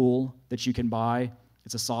is a tool that you can buy.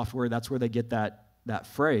 It's a software. That's where they get that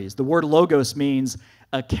phrase. The word logos means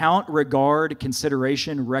account, regard,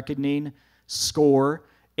 consideration, reckoning, score,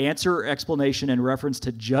 answer or explanation in reference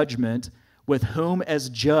to judgment, with whom as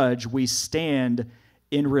judge we stand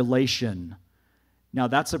in relation. Now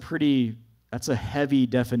that's a heavy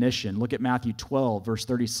definition. Look at Matthew 12, verse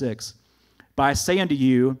 36. But I say unto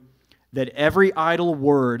you that every idle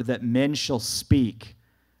word that men shall speak,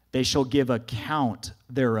 they shall give account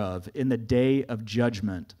thereof in the day of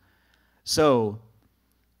judgment. So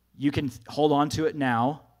you can hold on to it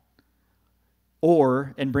now,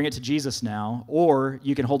 and bring it to Jesus now, or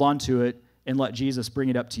you can hold on to it and let Jesus bring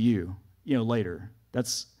it up to you, later.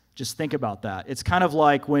 Just think about that. It's kind of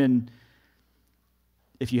like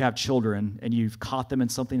if you have children and you've caught them in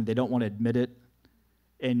something and they don't want to admit it,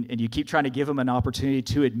 and you keep trying to give them an opportunity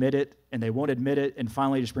to admit it, and they won't admit it, and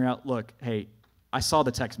finally just bring out, look, hey, I saw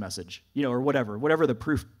the text message, or whatever the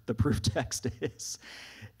proof text is.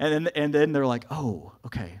 And then they're like, oh,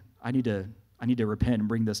 okay, I need to repent and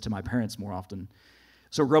bring this to my parents more often.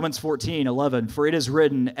 So Romans 14:11, for it is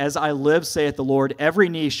written, as I live, saith the Lord, every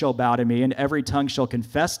knee shall bow to me, and every tongue shall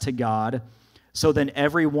confess to God. So then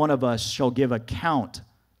every one of us shall give account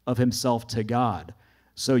of himself to God.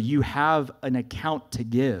 So you have an account to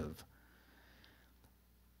give.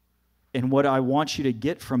 And what I want you to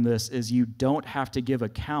get from this is you don't have to give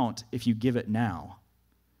account if you give it now.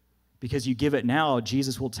 Because you give it now,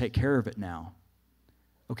 Jesus will take care of it now.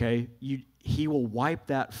 Okay? He will wipe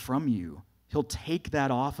that from you. He'll take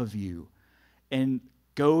that off of you. And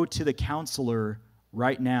go to the counselor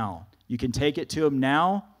right now. You can take it to him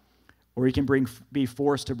now, or you can be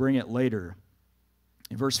forced to bring it later.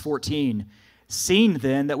 In verse 14, seeing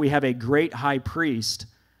then that we have a great high priest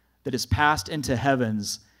that is passed into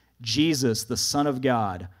heavens, Jesus, the Son of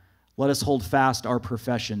God, let us hold fast our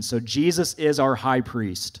profession. So Jesus is our high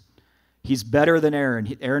priest. He's better than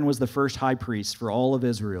Aaron. Aaron was the first high priest for all of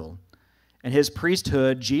Israel. And his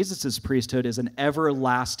priesthood, Jesus' priesthood, is an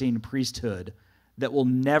everlasting priesthood that will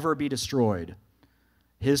never be destroyed.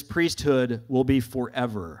 His priesthood will be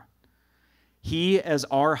forever. He, as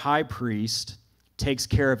our high priest, takes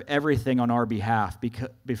care of everything on our behalf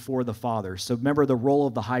before the Father. So remember the role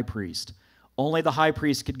of the high priest. Only the high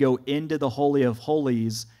priest could go into the Holy of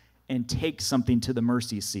Holies and take something to the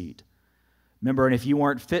mercy seat. Remember, and if you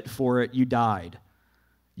weren't fit for it, you died.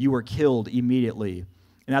 You were killed immediately.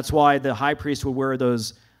 And that's why the high priest would wear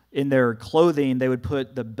those in their clothing. They would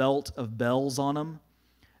put the belt of bells on them.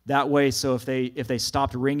 That way, so if they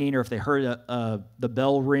stopped ringing, or if they heard the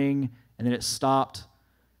bell ring and then it stopped,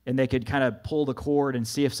 and they could kind of pull the cord and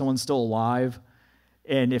see if someone's still alive.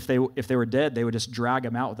 And if they were dead, they would just drag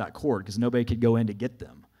them out with that cord because nobody could go in to get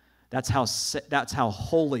them. That's how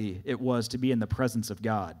holy it was to be in the presence of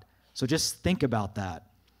God. So just think about that.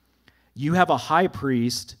 You have a high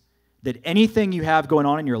priest that anything you have going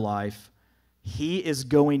on in your life, he is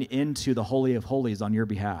going into the Holy of Holies on your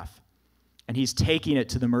behalf. And he's taking it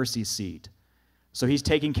to the mercy seat. So he's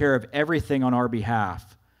taking care of everything on our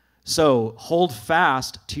behalf. So hold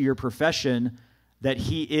fast to your profession that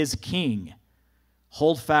he is king.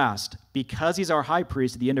 Hold fast. Because he's our high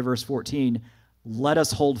priest, at the end of verse 14, let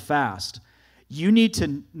us hold fast. You need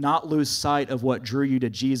to not lose sight of what drew you to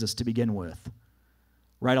Jesus to begin with.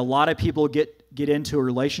 Right? A lot of people get into a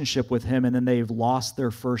relationship with him and then they've lost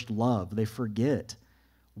their first love. They forget.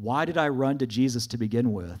 Why did I run to Jesus to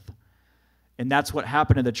begin with? And that's what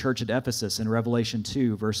happened to the church at Ephesus in Revelation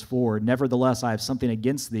 2, verse 4. Nevertheless, I have something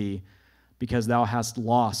against thee, because thou hast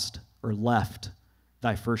lost or left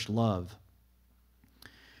thy first love.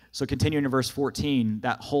 So continuing in verse 14,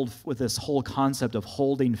 with this whole concept of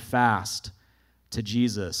holding fast to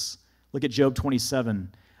Jesus. Look at Job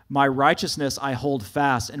 27. My righteousness I hold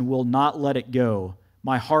fast and will not let it go.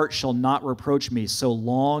 My heart shall not reproach me so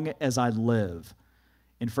long as I live.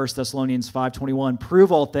 In 1 Thessalonians 5:21,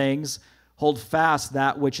 prove all things, hold fast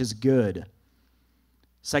that which is good.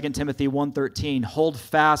 2 Timothy 1:13, hold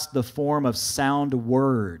fast the form of sound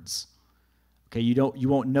words. Okay, you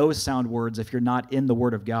won't know sound words if you're not in the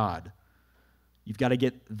Word of God. You've got to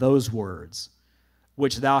get those words,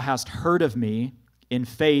 which thou hast heard of me in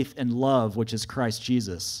faith and love, which is Christ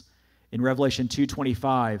Jesus. In Revelation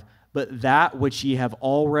 2:25, but that which ye have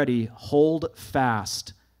already hold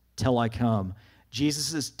fast till I come.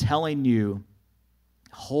 Jesus is telling you,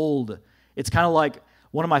 hold. It's kind of like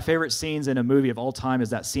one of my favorite scenes in a movie of all time is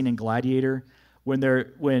that scene in Gladiator when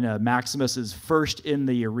Maximus is first in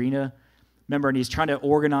the arena. Remember, and he's trying to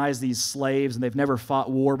organize these slaves, and they've never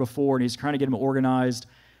fought war before, and he's trying to get them organized,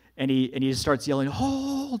 and he just starts yelling,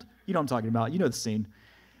 hold! You know what I'm talking about. You know the scene.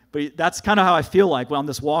 But that's kind of how I feel like on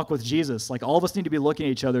this walk with Jesus. Like all of us need to be looking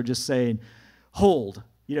at each other just saying, hold.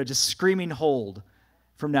 Just screaming hold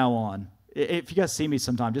from now on. If you guys see me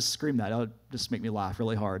sometime, just scream that. It'll just make me laugh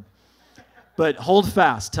really hard. But hold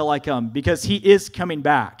fast till I come, because he is coming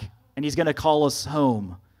back, and he's going to call us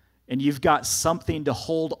home. And you've got something to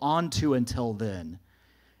hold on to until then.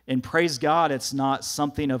 And praise God, it's not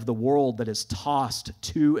something of the world that is tossed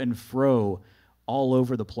to and fro all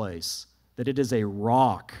over the place. That it is a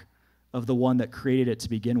rock of the one that created it to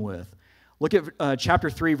begin with. Look at chapter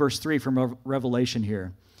 3, verse 3 from Revelation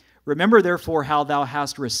here. Remember, therefore, how thou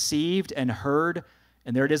hast received and heard,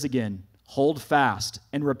 and there it is again, hold fast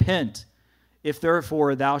and repent. If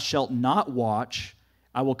therefore thou shalt not watch,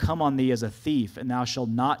 I will come on thee as a thief, and thou shalt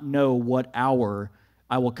not know what hour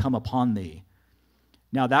I will come upon thee.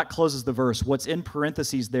 Now that closes the verse. What's in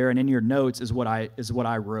parentheses there and in your notes is what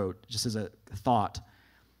I wrote, just as a thought.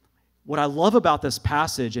 What I love about this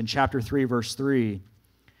passage in chapter 3, verse 3,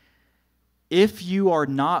 if you are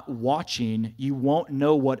not watching, you won't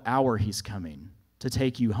know what hour he's coming to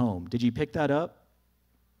take you home. Did you pick that up?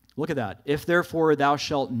 Look at that. If therefore thou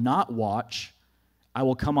shalt not watch, I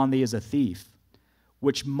will come on thee as a thief,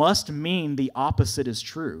 which must mean the opposite is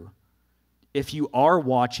true. If you are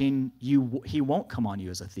watching, he won't come on you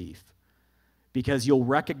as a thief, because you'll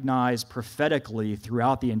recognize prophetically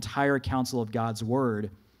throughout the entire counsel of God's word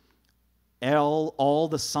all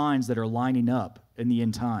the signs that are lining up in the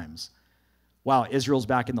end times. Wow, Israel's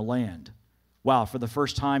back in the land. Wow, for the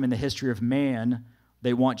first time in the history of man,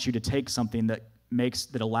 they want you to take something that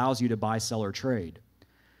allows you to buy, sell, or trade.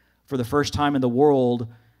 For the first time in the world,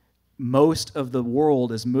 most of the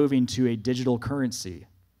world is moving to a digital currency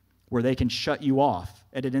where they can shut you off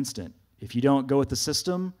at an instant. If you don't go with the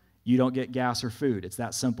system, you don't get gas or food. It's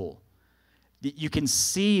that simple. You can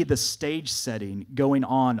see the stage setting going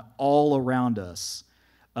on all around us.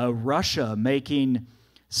 Russia making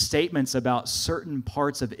statements about certain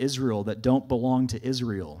parts of Israel that don't belong to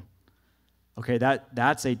Israel. Okay,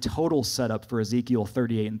 that's a total setup for Ezekiel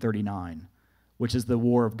 38 and 39, which is the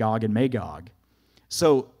war of Gog and Magog.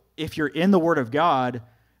 So if you're in the Word of God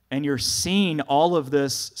and you're seeing all of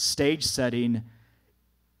this stage setting,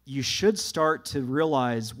 you should start to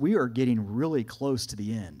realize we are getting really close to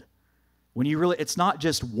the end. It's not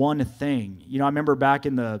just one thing. I remember back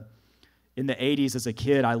in the 80s as a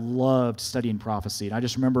kid, I loved studying prophecy. And I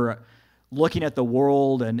just remember looking at the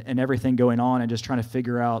world and everything going on and just trying to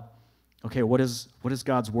figure out, okay, what does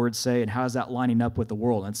God's word say, and how is that lining up with the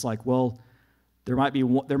world? And it's like, well, there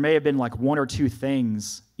may have been like one or two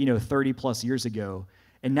things, 30 plus years ago,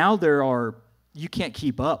 and now you can't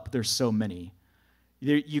keep up. There's so many.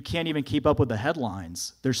 You can't even keep up with the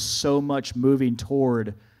headlines. There's so much moving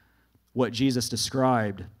toward what Jesus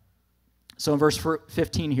described. So in verse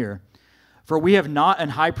 15 here, for we have not an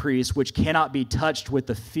high priest which cannot be touched with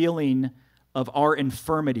the feeling of our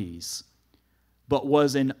infirmities, but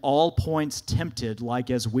was in all points tempted like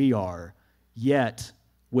as we are, yet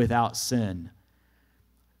without sin.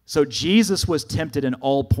 So Jesus was tempted in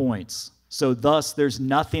all points. So thus there's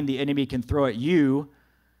nothing the enemy can throw at you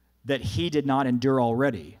that he did not endure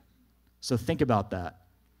already. So think about that.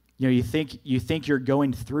 You think you're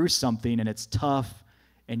going through something and it's tough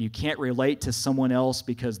and you can't relate to someone else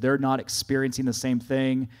because they're not experiencing the same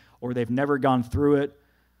thing or they've never gone through it.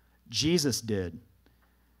 Jesus did.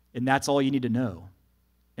 And that's all you need to know.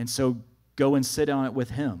 And so go and sit on it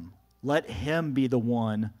with him. Let him be the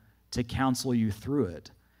one to counsel you through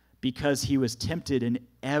it, because he was tempted in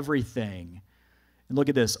everything. And look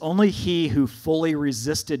at this. Only he who fully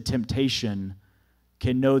resisted temptation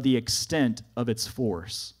can know the extent of its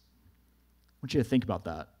force. I want you to think about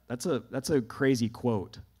that. That's a crazy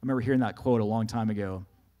quote. I remember hearing that quote a long time ago.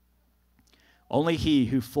 Only he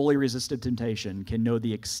who fully resisted temptation can know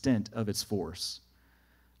the extent of its force.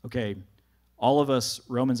 Okay, all of us,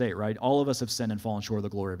 Romans 8, right? All of us have sinned and fallen short of the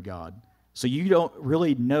glory of God. So you don't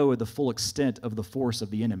really know the full extent of the force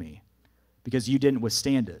of the enemy because you didn't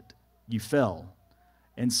withstand it. You fell.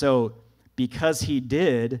 And so because he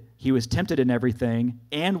did, he was tempted in everything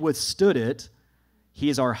and withstood it. He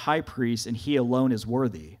is our high priest and he alone is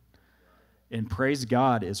worthy. And praise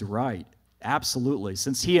God is right. Absolutely.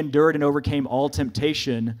 Since he endured and overcame all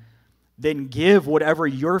temptation, then give whatever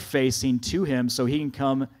you're facing to him so he can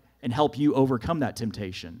come and help you overcome that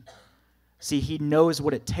temptation. See, he knows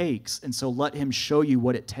what it takes, and so let him show you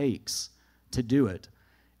what it takes to do it.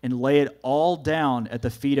 And lay it all down at the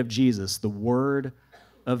feet of Jesus, the Word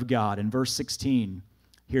of God. In verse 16,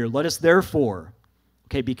 here, let us therefore,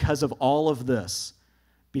 okay, because of all of this,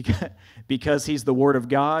 because he's the Word of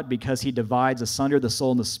God, because he divides asunder the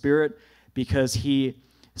soul and the spirit, because he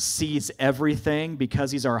sees everything,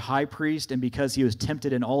 because he's our high priest, and because he was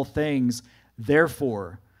tempted in all things,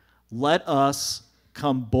 therefore, let us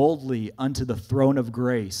come boldly unto the throne of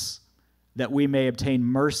grace, that we may obtain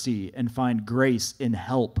mercy and find grace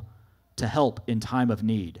to help in time of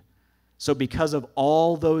need. So because of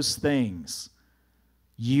all those things,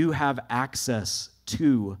 you have access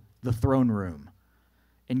to the throne room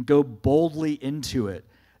and go boldly into it.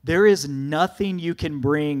 There is nothing you can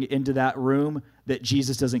bring into that room that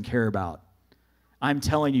Jesus doesn't care about. I'm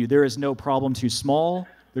telling you, there is no problem too small.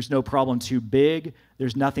 There's no problem too big.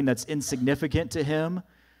 There's nothing that's insignificant to him.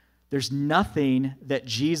 There's nothing that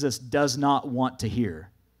Jesus does not want to hear.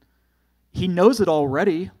 He knows it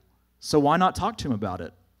already, so why not talk to him about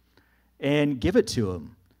it and give it to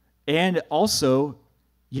him? And also,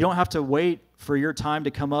 you don't have to wait for your time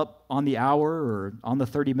to come up on the hour or on the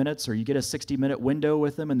 30 minutes, or you get a 60-minute window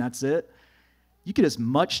with him and that's it. You get as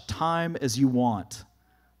much time as you want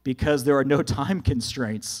because there are no time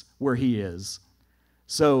constraints where he is.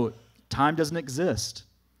 So time doesn't exist.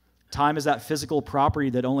 Time is that physical property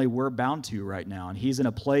that only we're bound to right now, and he's in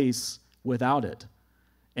a place without it.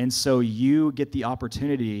 And so you get the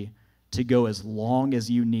opportunity to go as long as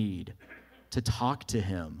you need to talk to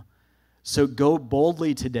him. So go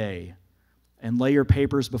boldly today and lay your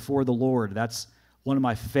papers before the Lord. That's one of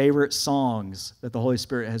my favorite songs that the Holy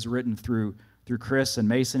Spirit has written through Chris and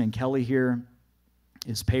Mason and Kelly here,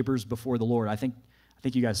 is Papers Before the Lord. I think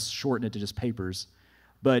you guys shorten it to just papers.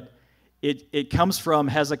 But it comes from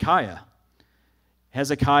Hezekiah.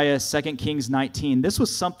 Hezekiah, 2 Kings 19. This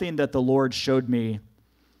was something that the Lord showed me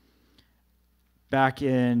back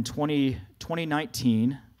in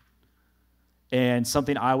 2019, and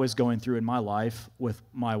something I was going through in my life with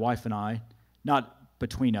my wife and I. Not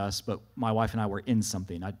between us, but my wife and I were in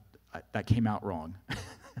something. That came out wrong.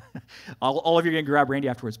 All of you are going to grab Randy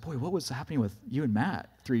afterwards. Boy, what was happening with you and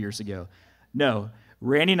Matt 3 years ago? No,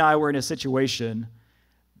 Randy and I were in a situation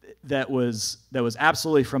that was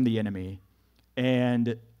absolutely from the enemy,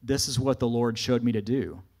 and this is what the Lord showed me to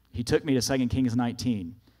do. He took me to 2 Kings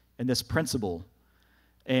 19, and this principle,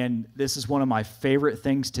 and this is one of my favorite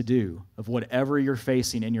things to do of whatever you're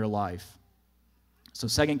facing in your life. So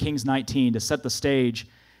 2 Kings 19, to set the stage,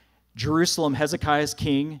 Jerusalem, Hezekiah's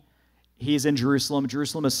king, he's in Jerusalem.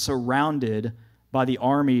 Jerusalem is surrounded by the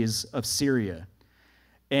armies of Syria,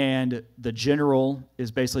 and the general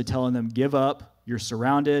is basically telling them, give up. You're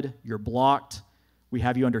surrounded, you're blocked, we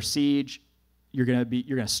have you under siege, you're going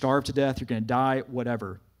to starve to death, you're going to die,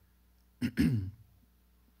 whatever.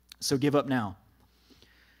 So give up now.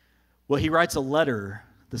 Well, he writes a letter,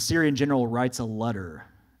 the Syrian general writes a letter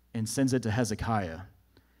and sends it to Hezekiah.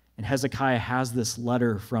 And Hezekiah has this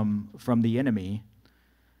letter from the enemy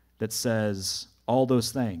that says all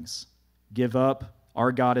those things. Give up,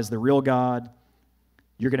 Our God is the real God.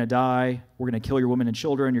 You're going to die. We're going to kill your women and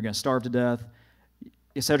children. You're going to starve to death,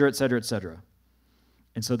 etc., etc., etc.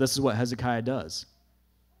 And so this is what Hezekiah does.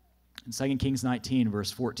 In 2 Kings 19,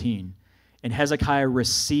 verse 14, and Hezekiah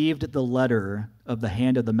received the letter of the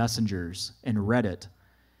hand of the messengers and read it.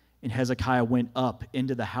 And Hezekiah went up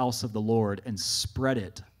into the house of the Lord and spread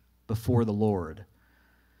it before the Lord.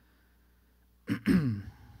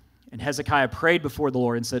 And Hezekiah prayed before the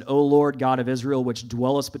Lord and said, O Lord God of Israel, which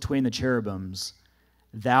dwellest between the cherubims,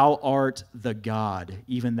 thou art the God,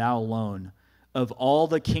 even thou alone. Of all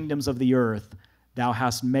the kingdoms of the earth, thou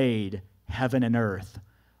hast made heaven and earth.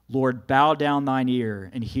 Lord, bow down thine ear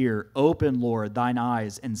and hear. Open, Lord, thine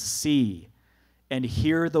eyes and see, and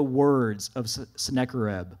hear the words of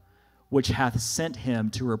Sennacherib, which hath sent him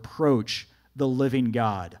to reproach the living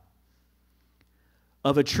God.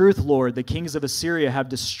 Of a truth, Lord, the kings of Assyria have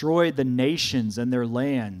destroyed the nations and their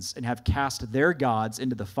lands, and have cast their gods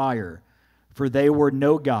into the fire. For they were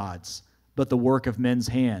no gods, but the work of men's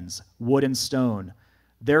hands, wood and stone.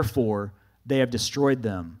 Therefore, they have destroyed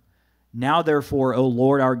them. Now, therefore, O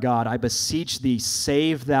Lord our God, I beseech thee,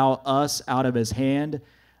 save thou us out of his hand,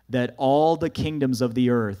 that all the kingdoms of the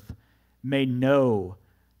earth may know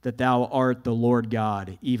that thou art the Lord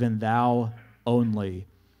God, even thou only.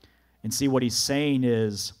 And see, what he's saying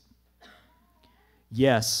is,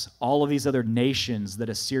 yes, all of these other nations that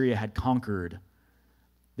Assyria had conquered,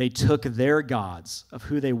 they took their gods of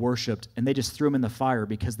who they worshiped, and they just threw them in the fire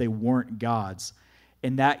because they weren't gods.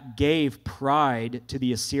 And that gave pride to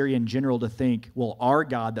the Assyrian general to think, well, our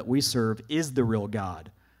God that we serve is the real God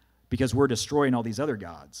because we're destroying all these other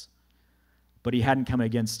gods. But he hadn't come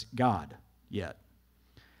against God yet.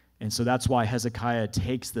 And so that's why Hezekiah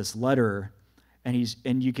takes this letter, and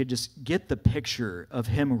you could just get the picture of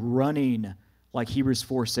him running, like Hebrews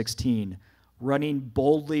 4:16, running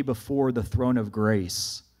boldly before the throne of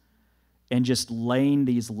grace and just laying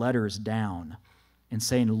these letters down and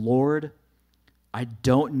saying, Lord, I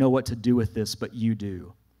don't know what to do with this, but you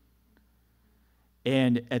do.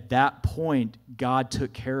 And at that point, God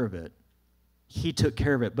took care of it. He took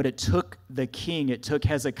care of it. But it took the king, it took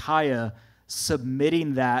Hezekiah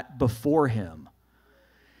submitting that before him.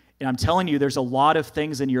 And I'm telling you, there's a lot of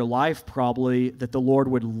things in your life probably that the Lord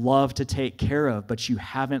would love to take care of, but you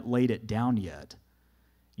haven't laid it down yet.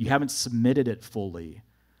 You haven't submitted it fully.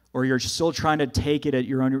 Or you're still trying to take it at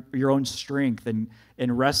your own strength and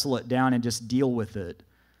wrestle it down and just deal with it.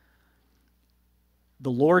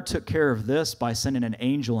 The Lord took care of this by sending an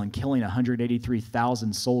angel and killing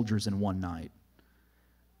 183,000 soldiers in one night.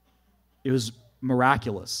 It was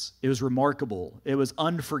miraculous. It was remarkable. It was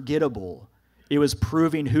unforgettable. It was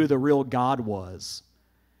proving who the real God was.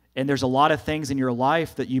 And there's a lot of things in your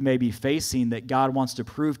life that you may be facing that God wants to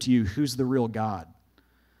prove to you who's the real God.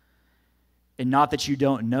 And not that you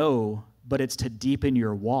don't know, but it's to deepen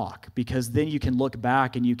your walk, because then you can look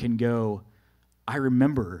back and you can go, I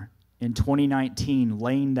remember in 2019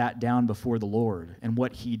 laying that down before the Lord and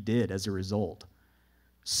what he did as a result.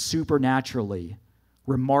 Supernaturally,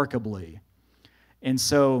 remarkably. And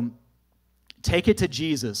so take it to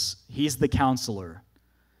Jesus. He's the counselor.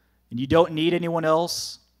 And you don't need anyone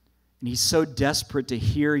else. And he's so desperate to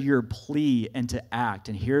hear your plea and to act.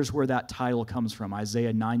 And here's where that title comes from,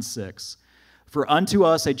 Isaiah 9:6. For unto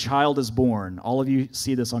us a child is born. All of you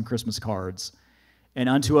see this on Christmas cards. And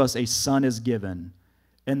unto us a son is given.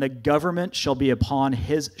 And the government shall be upon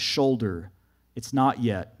his shoulder. It's not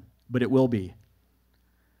yet, but it will be.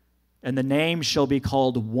 And the name shall be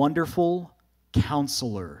called Wonderful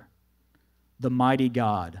Counselor, the Mighty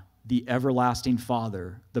God, the Everlasting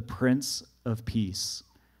Father, the Prince of Peace.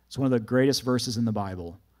 It's one of the greatest verses in the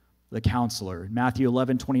Bible, the Counselor. Matthew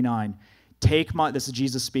 11:29. This is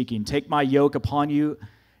Jesus speaking, take my yoke upon you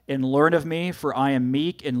and learn of me, for I am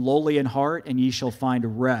meek and lowly in heart, and ye shall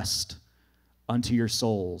find rest unto your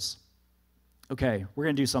souls. Okay, we're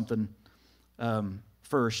going to do something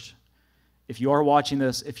first. If you are watching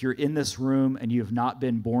this, if you're in this room and you have not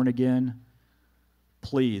been born again,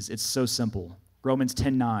 please, it's so simple. Romans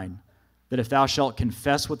 10:9, that if thou shalt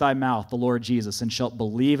confess with thy mouth the Lord Jesus and shalt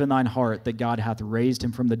believe in thine heart that God hath raised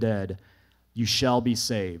him from the dead, you shall be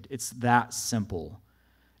saved. It's that simple.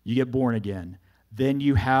 You get born again. Then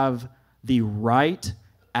you have the right,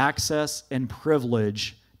 access, and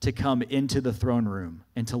privilege to come into the throne room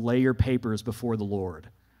and to lay your papers before the Lord.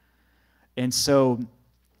 And so,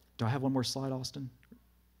 do I have one more slide, Austin?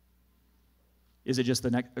 Is it just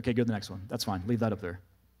the next? Okay, go to the next one. That's fine. Leave that up there.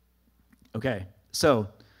 Okay, so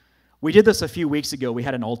we did this a few weeks ago. We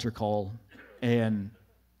had an altar call, and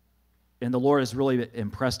the Lord has really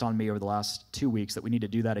impressed on me over the last 2 weeks that we need to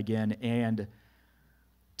do that again. And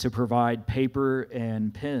to provide paper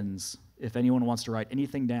and pens if anyone wants to write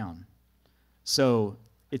anything down. So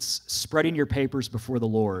it's spreading your papers before the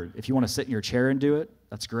Lord. If you want to sit in your chair and do it,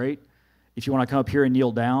 that's great. If you want to come up here and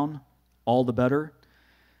kneel down, all the better.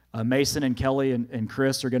 Mason and Kelly and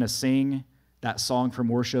Chris are going to sing that song from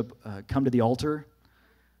worship, Come to the Altar.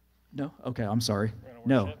 No? Okay, I'm sorry.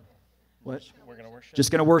 No. What? We're going to worship.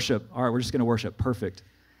 Just going to worship. All right, we're just going to worship. Perfect.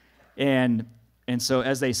 And so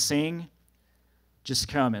as they sing, just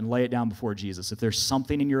come and lay it down before Jesus. If there's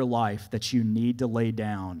something in your life that you need to lay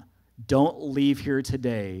down, don't leave here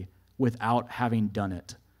today without having done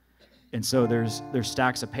it. And so there's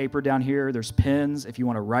stacks of paper down here. There's pens if you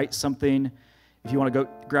want to write something. If you want to go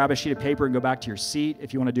grab a sheet of paper and go back to your seat.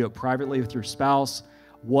 If you want to do it privately with your spouse,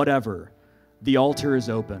 whatever. The altar is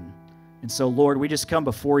open. And so, Lord, we just come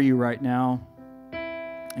before you right now.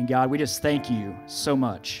 And God, we just thank you so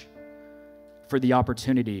much for the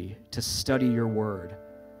opportunity to study your word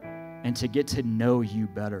and to get to know you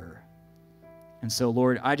better. And so,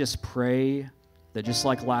 Lord, I just pray that just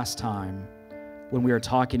like last time when we were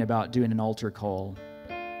talking about doing an altar call,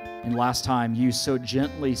 and last time you so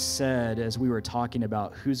gently said as we were talking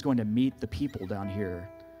about who's going to meet the people down here,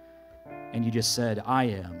 and you just said, I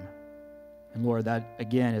am. And Lord, that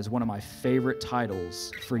again is one of my favorite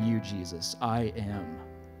titles for you, Jesus. I am.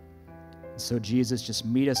 And so Jesus, just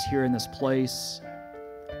meet us here in this place.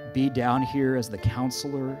 Be down here as the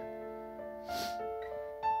counselor.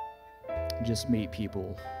 Just meet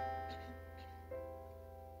people.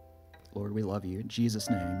 Lord, we love you. In Jesus'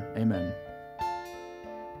 name, amen.